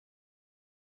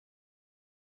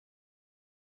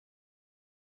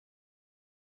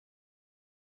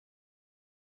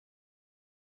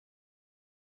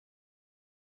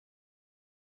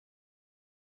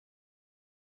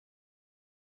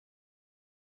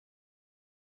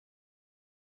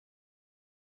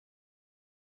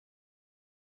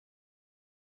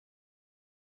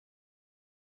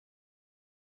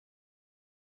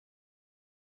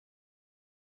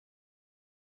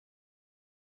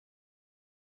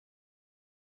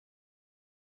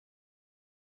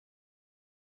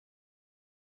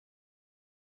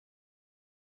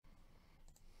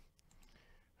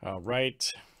All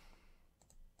right.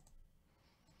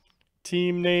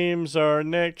 Team names are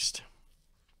next.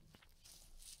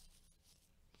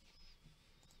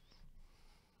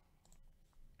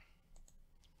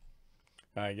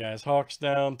 All right, guys. Hawks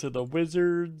down to the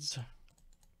Wizards.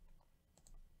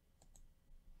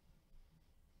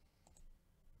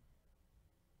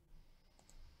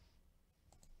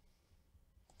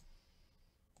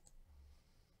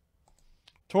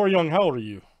 Tor Young, how old are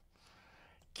you?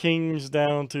 Kings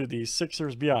down to the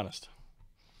Sixers. Be honest.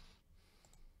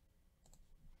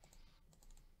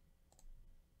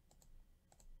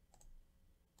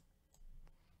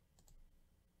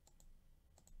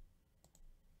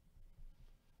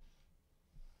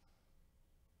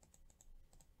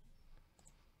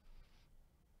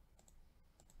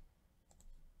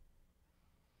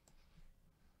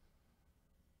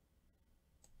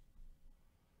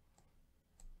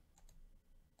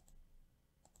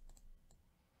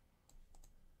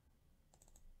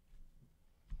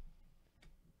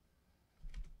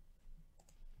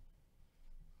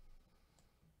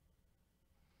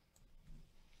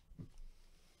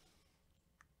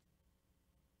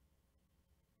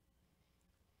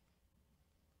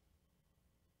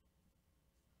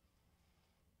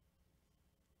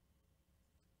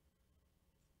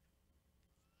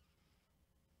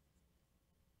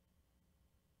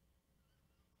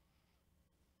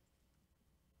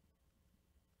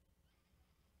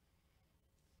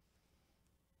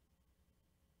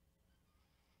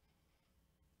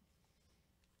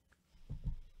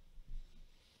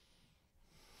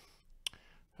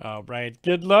 All right.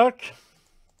 Good luck.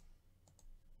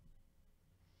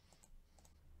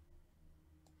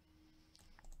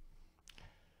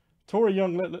 Tori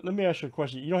Young, let me ask you a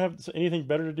question. You don't have anything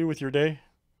better to do with your day?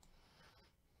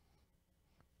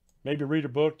 Maybe read a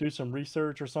book, do some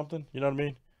research or something? You know what I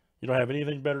mean? You don't have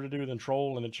anything better to do than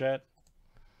troll in the chat?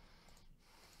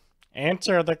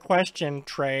 Answer the question,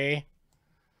 Trey.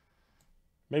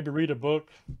 Maybe read a book.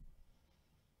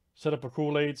 Set up a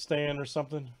Kool-Aid stand or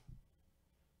something.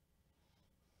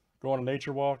 Go on a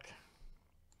nature walk.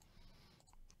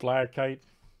 Fly a kite.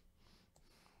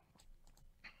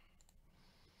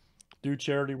 Do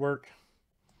charity work.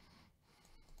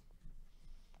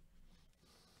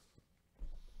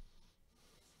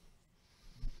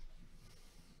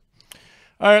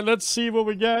 All right, let's see what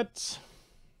we got.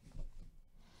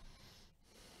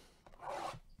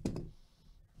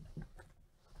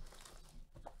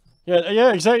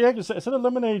 Yeah, exactly. Yeah, set a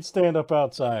lemonade stand up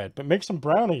outside, but make some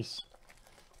brownies.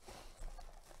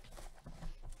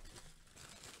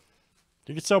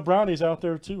 You can sell brownies out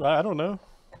there too. I don't know.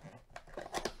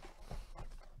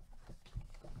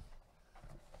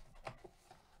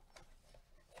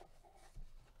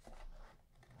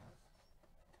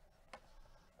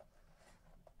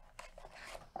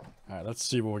 All right, let's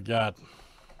see what we got.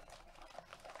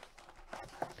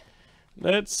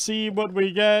 Let's see what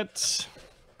we get.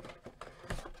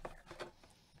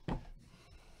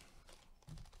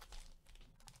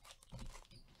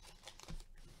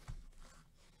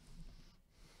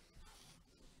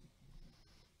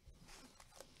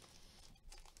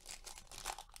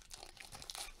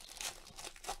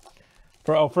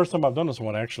 First time I've done this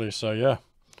one, actually, so yeah.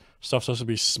 Stuff's supposed to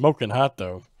be smoking hot,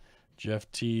 though. Jeff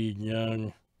Teague,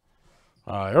 Young.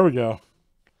 Here we go.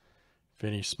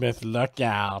 Finney Smith, luck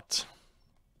out.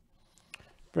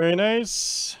 Very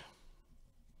nice.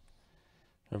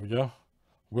 There we go.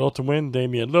 Will to win,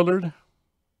 Damian Lillard.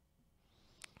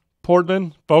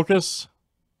 Portland, focus.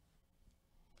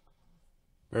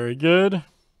 Very good.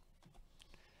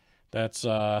 That's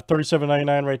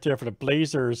 $37.99 right there for the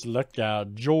Blazers. Look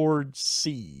out, George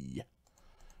C.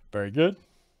 Very good.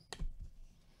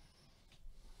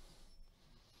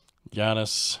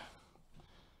 Giannis.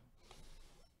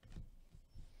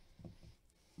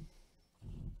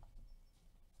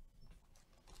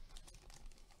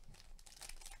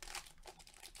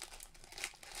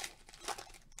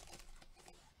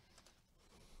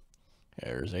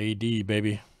 There's AD,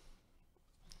 baby.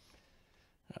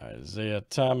 Isaiah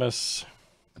Thomas.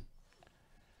 Here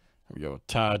we go.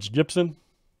 Taj Gibson.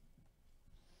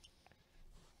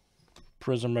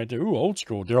 Prism right there. Ooh, old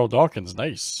school. Daryl Dawkins.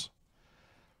 Nice.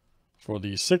 For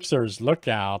the Sixers, look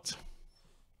out.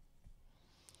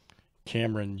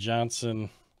 Cameron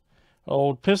Johnson.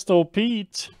 Old Pistol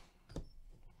Pete.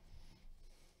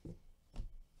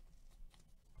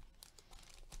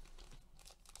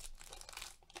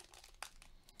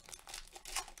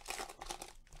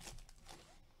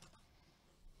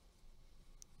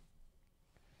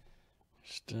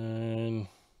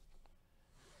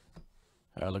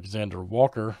 Alexander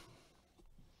Walker.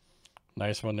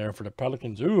 Nice one there for the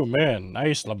Pelicans. Ooh, man.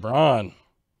 Nice LeBron.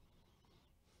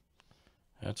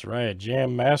 That's right.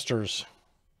 Jam Masters.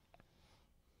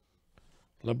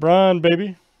 LeBron,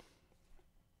 baby.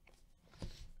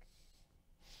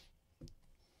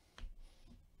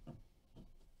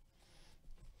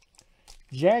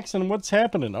 Jackson, what's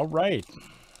happening? All right.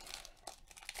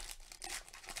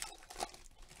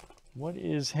 What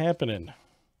is happening?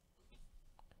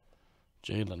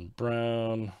 Jaylen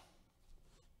Brown.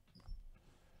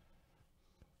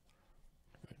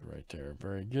 Right there.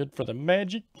 Very good for the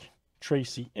Magic.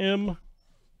 Tracy M.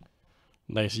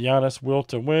 Nice Giannis will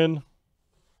to win.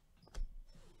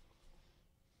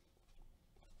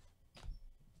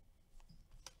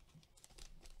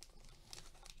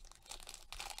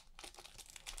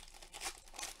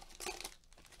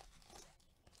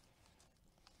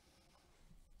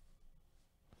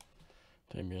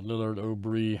 Damian Lillard,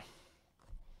 Aubrey.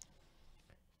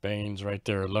 Baines right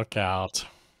there. Look out.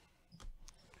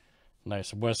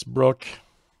 Nice Westbrook.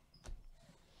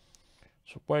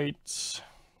 Whites.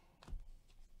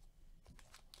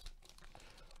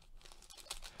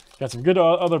 Got some good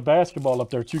other basketball up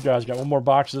there too, guys. Got one more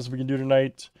box of this we can do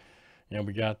tonight. And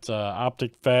we got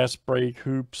Optic Fast Break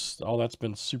Hoops. All that's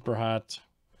been super hot.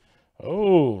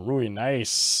 Oh, really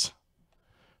nice.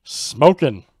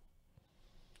 Smoking.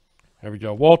 There we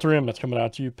go. Walter M. That's coming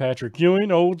out to you. Patrick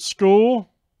Ewing, old school.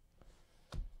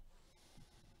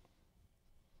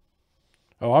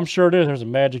 Oh, I'm sure it is. There's a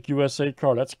Magic USA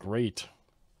card. That's great.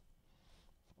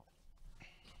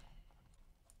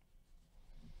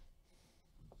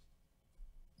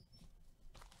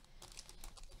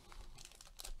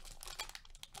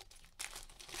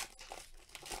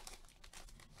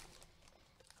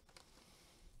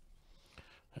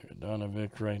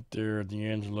 Donovic right there.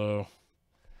 D'Angelo.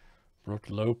 Brooke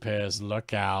Lopez.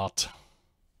 Look out.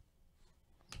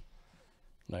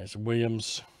 Nice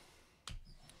Williams.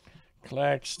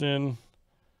 Claxton.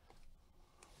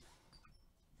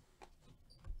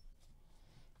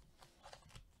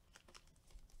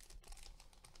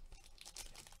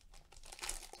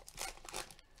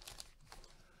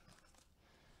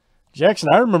 Jackson,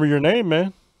 I remember your name,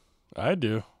 man. I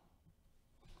do.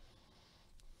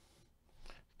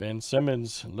 Ben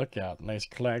Simmons, look out. Nice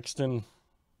Claxton.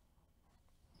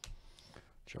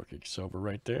 Jokic Silver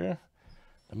right there.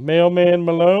 The Mailman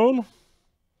Malone.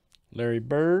 Larry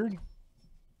Bird.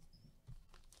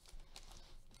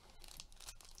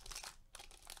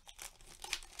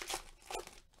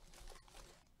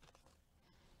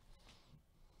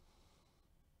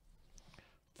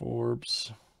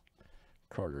 Forbes.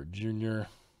 Carter Jr.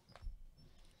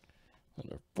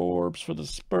 Another Forbes for the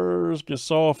Spurs.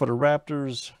 Gasol for the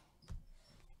Raptors.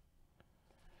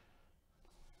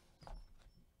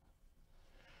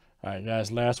 All right,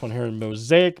 guys. Last one here in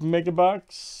Mosaic Mega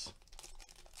Box.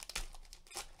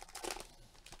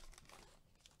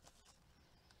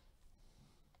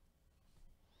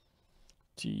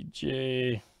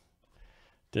 TJ.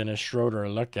 Dennis Schroeder,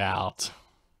 look out.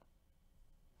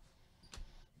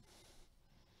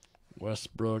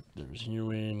 Westbrook, there's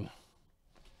Ewing.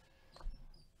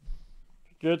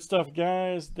 Good stuff,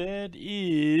 guys. That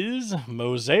is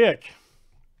Mosaic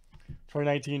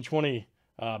 2019-20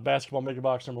 basketball mega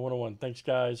box number 101. Thanks,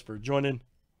 guys, for joining.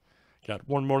 Got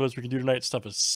one more of those we can do tonight. Stuff is